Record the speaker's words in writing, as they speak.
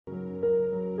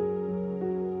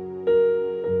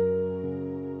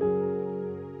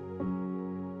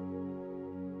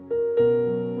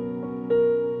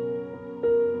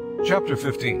Chapter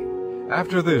 15.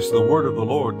 After this the word of the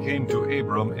Lord came to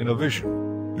Abram in a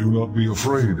vision. Do not be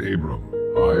afraid, Abram.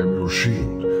 I am your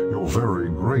shield, your very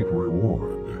great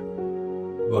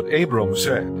reward. But Abram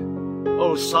said,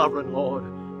 O sovereign Lord,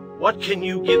 what can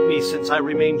you give me since I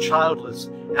remain childless,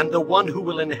 and the one who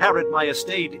will inherit my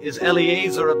estate is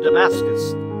Eliezer of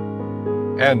Damascus?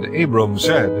 And Abram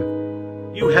said,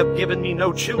 You have given me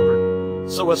no children,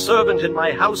 so a servant in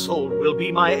my household will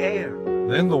be my heir.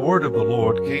 Then the word of the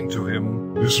Lord came to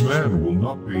him, This man will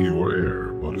not be your heir,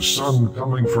 but a son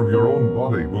coming from your own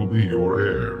body will be your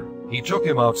heir. He took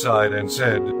him outside and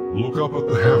said, Look up at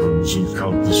the heavens and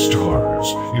count the stars,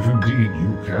 if indeed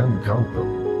you can count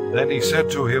them. Then he said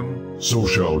to him, So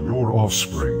shall your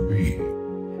offspring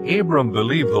be. Abram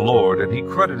believed the Lord, and he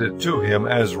credited to him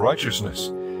as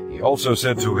righteousness. He also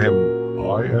said to him,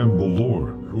 I am the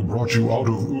Lord, who brought you out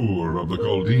of Ur of the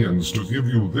Chaldeans to give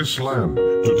you this land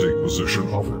to take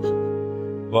possession of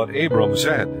it. But Abram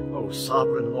said, O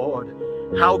sovereign Lord,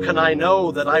 how can I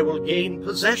know that I will gain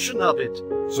possession of it?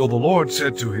 So the Lord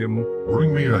said to him,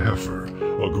 Bring me a heifer,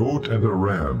 a goat and a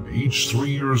ram, each 3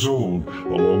 years old,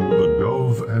 along with a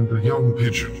dove and a young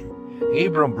pigeon.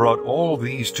 Abram brought all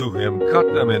these to him,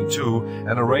 cut them in two,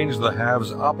 and arranged the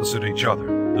halves opposite each other.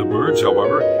 The birds,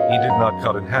 however, he did not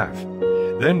cut in half.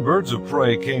 Then birds of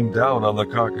prey came down on the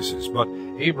carcasses, but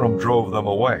Abram drove them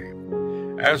away.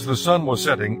 As the sun was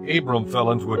setting, Abram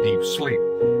fell into a deep sleep,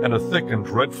 and a thick and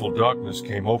dreadful darkness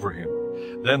came over him.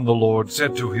 Then the Lord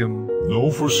said to him, Know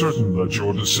for certain that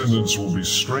your descendants will be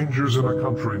strangers in a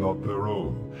country not their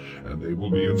own, and they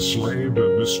will be enslaved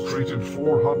and mistreated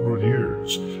 400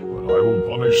 years. But I will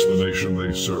punish the nation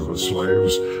they serve as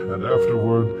slaves, and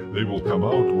afterward they will come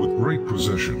out with great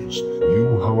possessions.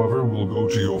 You, however, will go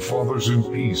to your fathers in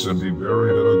peace and be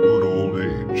buried at a good old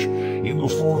age. In the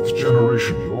 4th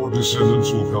generation your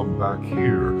descendants will come back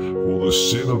here, for the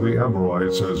sin of the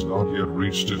Amorites has not yet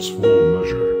reached its full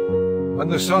measure. When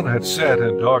the sun had set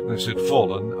and darkness had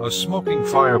fallen, a smoking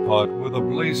firepot with a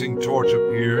blazing torch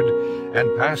appeared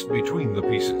and passed between the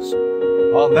pieces.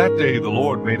 On that day the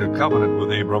Lord made a covenant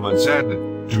with Abram and said,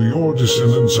 To your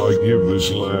descendants I give this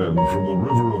land, from the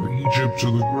river of Egypt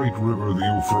to the great river the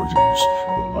Euphrates,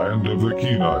 the land of the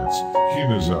Kenites,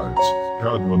 Kenizzites,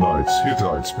 Kadmonites,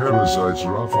 Hittites, Perizzites,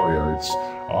 Rephaites,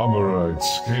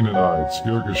 Amorites, Canaanites,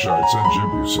 Girgashites, and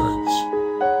Jebusites.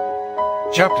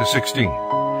 Chapter 16.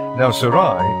 Now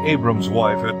Sarai, Abram's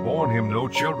wife, had borne him no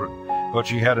children, but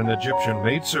she had an Egyptian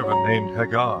maidservant named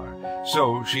Hagar.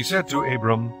 So she said to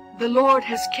Abram, The Lord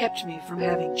has kept me from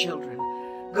having children.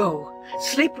 Go,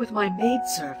 sleep with my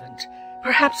maidservant.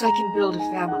 Perhaps I can build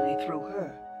a family through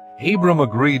her. Abram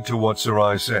agreed to what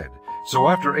Sarai said. So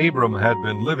after Abram had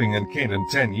been living in Canaan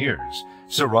 10 years,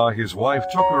 Sarai his wife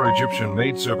took her Egyptian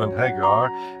maidservant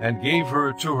Hagar and gave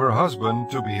her to her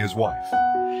husband to be his wife.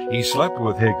 He slept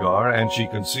with Hagar, and she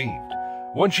conceived.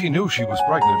 When she knew she was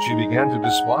pregnant, she began to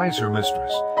despise her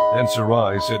mistress. Then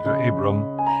Sarai said to Abram,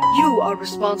 You are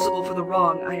responsible for the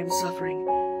wrong I am suffering.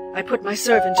 I put my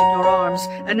servant in your arms,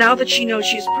 and now that she knows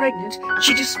she is pregnant,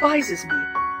 she despises me.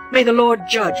 May the Lord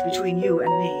judge between you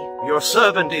and me. Your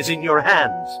servant is in your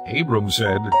hands. Abram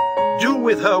said, Do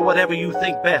with her whatever you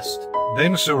think best.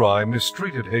 Then Sarai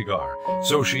mistreated Hagar,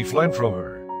 so she fled from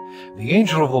her. The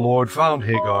angel of the Lord found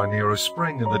Hagar near a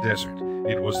spring in the desert.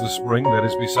 It was the spring that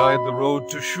is beside the road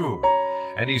to Shur.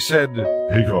 And he said,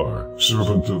 Hagar,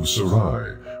 servant of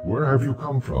Sarai, where have you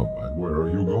come from, and where are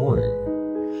you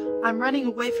going? I'm running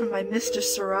away from my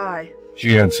mistress Sarai.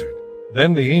 She answered.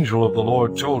 Then the angel of the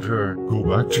Lord told her, Go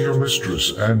back to your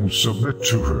mistress and submit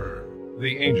to her.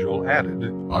 The angel added,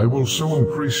 I will so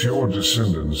increase your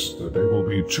descendants that they will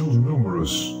be too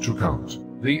numerous to count.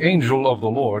 The angel of the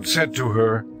Lord said to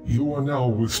her, You are now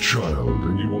with child,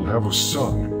 and you will have a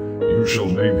son. You shall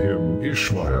name him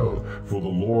Ishmael, for the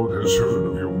Lord has heard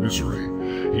of your misery.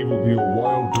 He will be a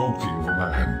wild donkey of a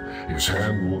man. His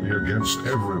hand will be against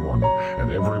everyone,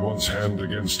 and everyone's hand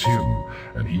against him,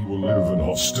 and he will live in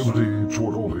hostility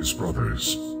toward all his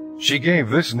brothers. She gave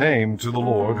this name to the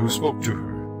Lord who spoke to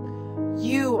her.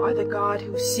 You are the God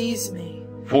who sees me.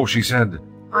 For she said,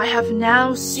 I have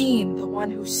now seen the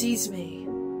one who sees me.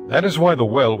 That is why the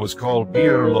well was called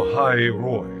Bir Lahai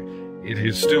Roi. It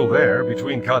is still there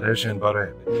between Kadesh and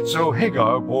Bered. So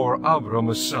Hagar bore Abram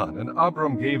a son, and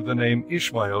Abram gave the name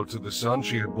Ishmael to the son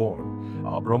she had born.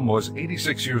 Abram was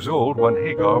 86 years old when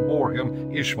Hagar bore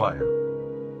him Ishmael.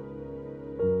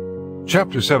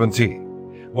 Chapter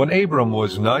 17. When Abram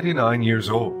was 99 years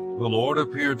old, the Lord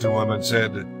appeared to him and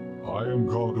said, I am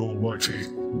God Almighty.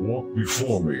 Walk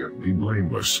before me and be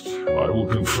blameless. I will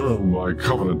confirm my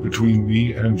covenant between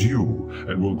me and you,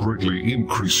 and will greatly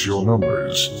increase your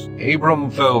numbers. Abram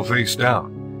fell face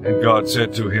down, and God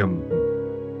said to him,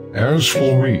 As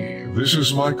for me, this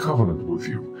is my covenant with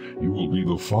you. You will be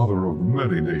the father of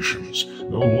many nations.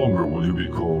 No longer will you be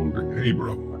called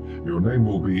Abram. Your name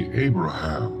will be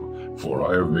Abraham,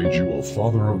 for I have made you a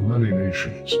father of many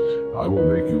nations. I will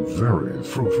make you very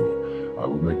fruitful. I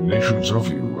will make nations of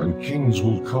you, and kings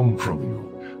will come from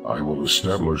you. I will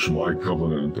establish my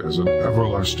covenant as an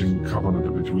everlasting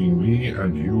covenant between me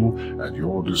and you and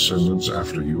your descendants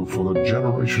after you for the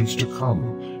generations to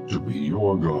come, to be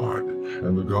your God,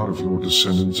 and the God of your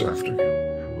descendants after you.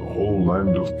 The whole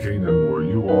land of Canaan, where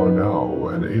you are now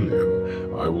an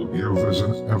alien, I will give as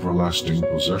an everlasting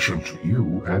possession to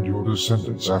you and your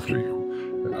descendants after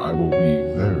you, and I will be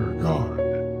their God.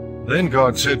 Then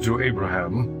God said to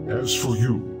Abraham, As for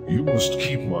you, you must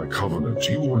keep my covenant,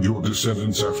 you and your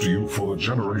descendants after you for the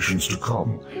generations to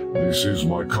come. This is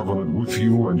my covenant with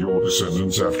you and your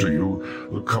descendants after you,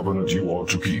 the covenant you are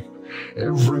to keep.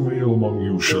 Every male among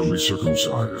you shall be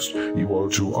circumcised. You are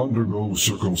to undergo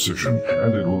circumcision,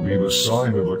 and it will be the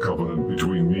sign of the covenant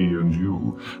between me and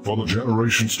you. For the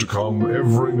generations to come,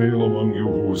 every male among you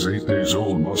who is 8 days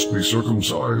old must be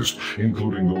circumcised,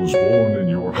 including those born in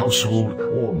your household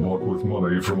or bought with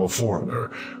money from a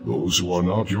foreigner. Those who are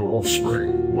not your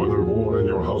offspring, whether born in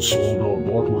your household or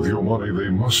bought with your money, they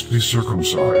must be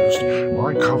circumcised.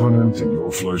 My covenant in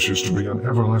your flesh is to be an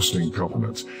everlasting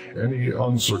covenant. Any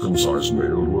uncircumcised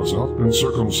male who has not been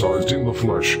circumcised in the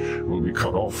flesh will be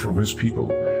cut off from his people.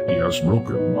 He has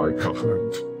broken my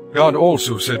covenant. God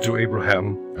also said to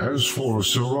Abraham, As for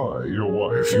Sarai, your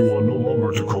wife, you are no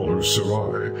longer to call her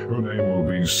Sarai. Her name will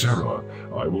be Sarah.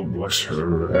 I will bless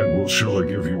her, and will surely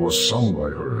give you a son by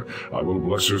her. I will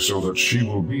bless her so that she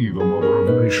will be the mother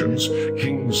of nations.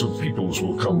 Kings of peoples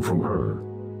will come from her.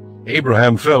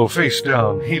 Abraham fell face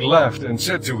down. He laughed and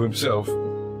said to himself,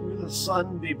 Will a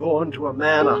son be born to a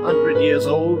man 100 years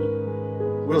old?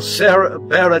 Will Sarah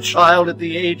bear a child at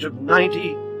the age of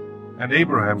 90? And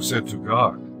Abraham said to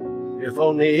God, If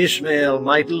only Ishmael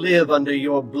might live under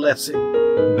your blessing.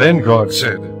 Then God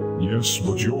said, Yes,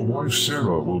 but your wife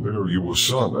Sarah will bear you a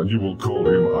son, and you will call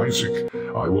him Isaac.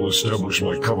 I will establish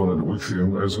my covenant with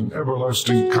him as an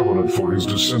everlasting covenant for his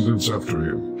descendants after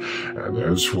him. And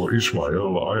as for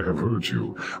Ishmael, I have heard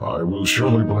you. I will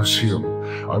surely bless him.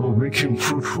 I will make him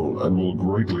fruitful, and will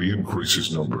greatly increase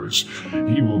his numbers.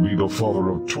 He will be the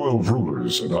father of 12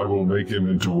 rulers, and I will make him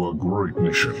into a great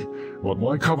nation. But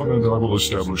my covenant I will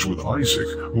establish with Isaac,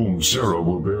 whom Sarah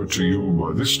will bear to you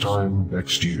by this time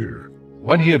next year.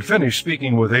 When he had finished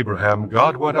speaking with Abraham,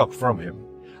 God went up from him.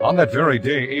 On that very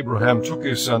day Abraham took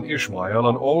his son Ishmael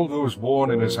and all those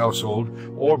born in his household,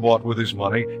 or bought with his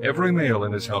money, every male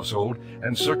in his household,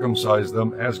 and circumcised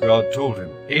them as God told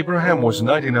him. Abraham was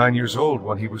 99 years old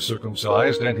when he was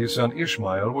circumcised, and his son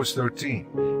Ishmael was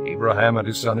 13. Abraham and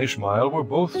his son Ishmael were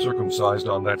both circumcised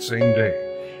on that same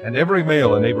day. And every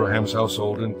male in Abraham's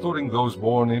household, including those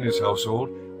born in his household,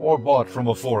 or bought from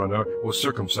a foreigner, was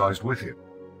circumcised with him.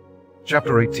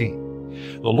 Chapter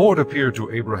 18. The Lord appeared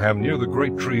to Abraham near the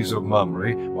great trees of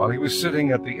Mamre, while he was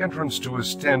sitting at the entrance to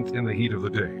his tent in the heat of the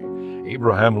day.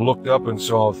 Abraham looked up and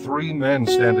saw 3 men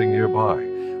standing nearby.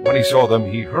 When he saw them,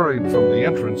 he hurried from the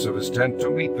entrance of his tent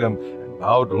to meet them, and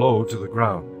bowed low to the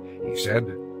ground. He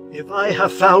said, If I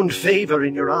have found favor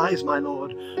in your eyes, my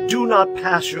lord, do not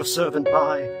pass your servant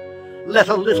by. Let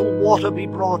a little water be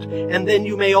brought, and then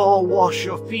you may all wash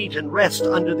your feet and rest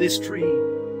under this tree.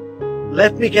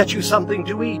 Let me get you something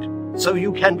to eat, so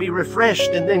you can be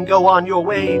refreshed and then go on your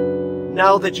way,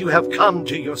 now that you have come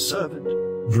to your servant.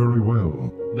 Very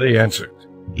well, they answered.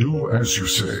 Do as you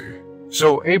say.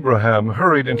 So Abraham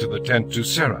hurried into the tent to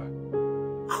Sarah.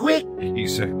 Quick, He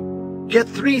said. get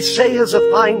 3 seahs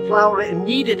of fine flour and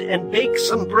knead it and bake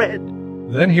some bread.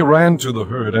 Then he ran to the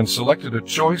herd and selected a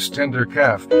choice tender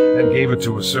calf and gave it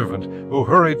to a servant, who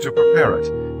hurried to prepare it.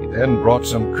 He then brought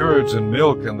some curds and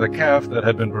milk and the calf that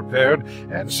had been prepared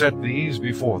and set these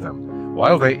before them.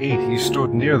 While they ate, he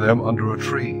stood near them under a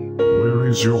tree. Where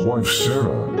is your wife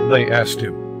Sarah? They asked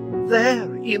him.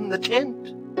 There, in the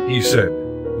tent. He said.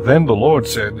 Then the Lord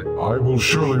said, I will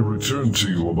surely return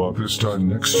to you about this time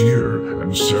next year,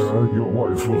 and Sarah, your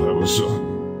wife, will have a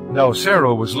son. Now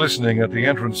Sarah was listening at the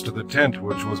entrance to the tent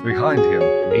which was behind him.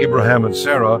 Abraham and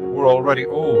Sarah were already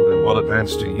old and well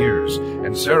advanced in years,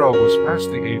 and Sarah was past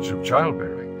the age of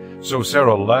childbearing. So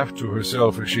Sarah laughed to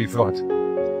herself as she thought,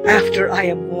 After I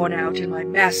am worn out and my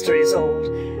master is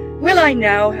old, will I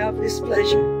now have this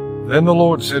pleasure? Then the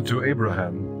Lord said to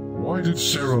Abraham, Why did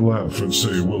Sarah laugh and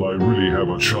say, will I really have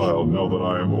a child now that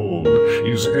I am old?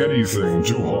 Is anything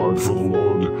too hard for the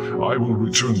Lord? I will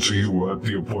return to you at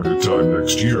the appointed time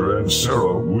next year, and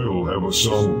Sarah will have a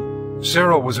son.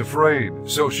 Sarah was afraid,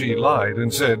 so she lied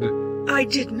and said, I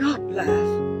did not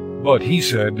laugh. But he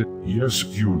said, Yes,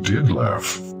 you did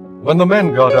laugh. When the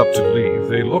men got up to leave,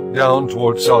 they looked down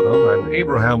toward Sodom, and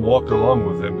Abraham walked along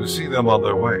with them to see them on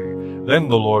their way. Then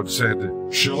the Lord said,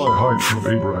 Shall I hide from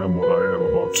Abraham what I am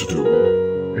about to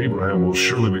do? Abraham will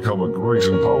surely become a great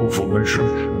and powerful nation,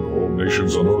 and all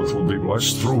nations on earth will be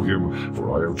blessed through him,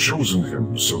 for I have chosen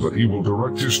him, so that he will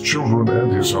direct his children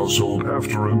and his household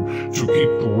after him, to keep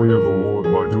the way of the Lord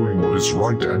by doing what is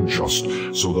right and just,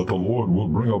 so that the Lord will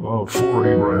bring about for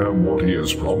Abraham what he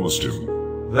has promised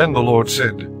him. Then the Lord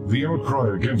said, The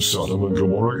outcry against Sodom and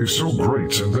Gomorrah is so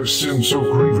great, and their sin so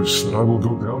grievous, that I will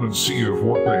go down and see if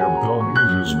what they have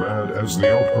done is as bad as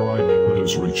the outcry that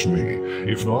has reached me.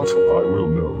 If not, I will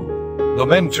know. The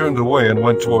men turned away and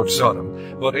went toward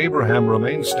Sodom, but Abraham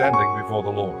remained standing before the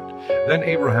Lord. Then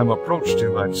Abraham approached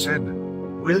him and said,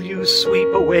 Will you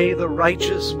sweep away the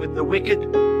righteous with the wicked?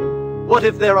 What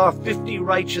if there are 50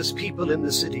 righteous people in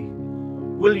the city?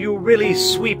 Will you really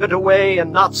sweep it away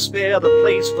and not spare the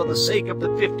place for the sake of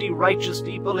the 50 righteous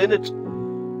people in it?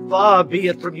 Far be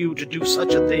it from you to do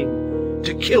such a thing,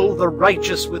 to kill the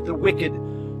righteous with the wicked,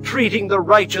 treating the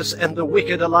righteous and the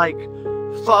wicked alike.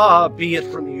 Far be it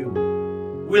from you.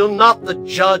 Will not the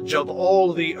judge of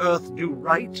all the earth do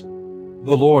right?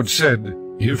 The Lord said,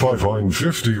 If I find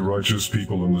 50 righteous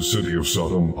people in the city of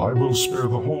Sodom, I will spare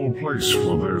the whole place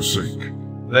for their sake.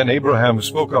 Then Abraham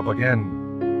spoke up again.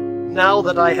 Now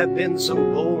that I have been so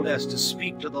bold as to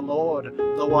speak to the Lord,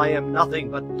 though I am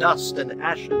nothing but dust and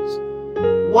ashes,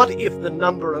 what if the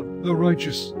number of The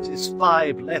righteous. is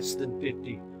 5 less than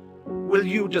 50? Will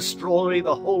you destroy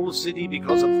the whole city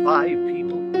because of 5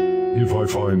 people? If I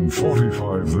find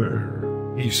 45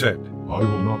 there, He said. I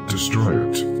will not destroy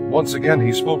it. Once again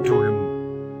he spoke to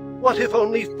him. What if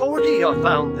only 40 are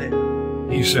found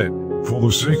there? He said. For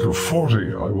the sake of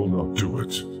 40, I will not do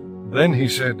it. Then he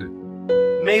said,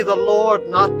 May the Lord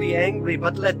not be angry,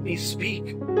 but let me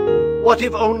speak. What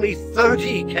if only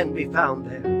 30 can be found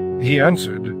there? He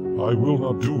answered. I will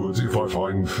not do it if I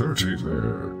find 30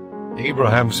 there.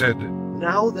 Abraham said,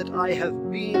 Now that I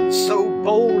have been so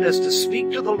bold as to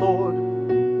speak to the Lord,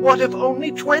 what if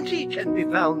only 20 can be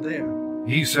found there?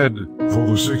 He said. For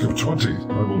the sake of 20,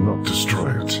 I will not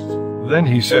destroy it. Then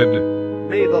he said,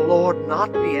 May the Lord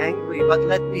not be angry, but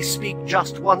let me speak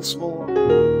just once more.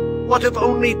 What if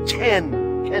only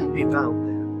 10 can be found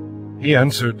there? He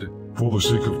answered. For the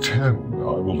sake of 10,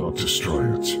 I will not destroy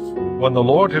it. When the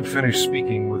Lord had finished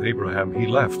speaking with Abraham, he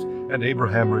left, and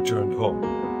Abraham returned home.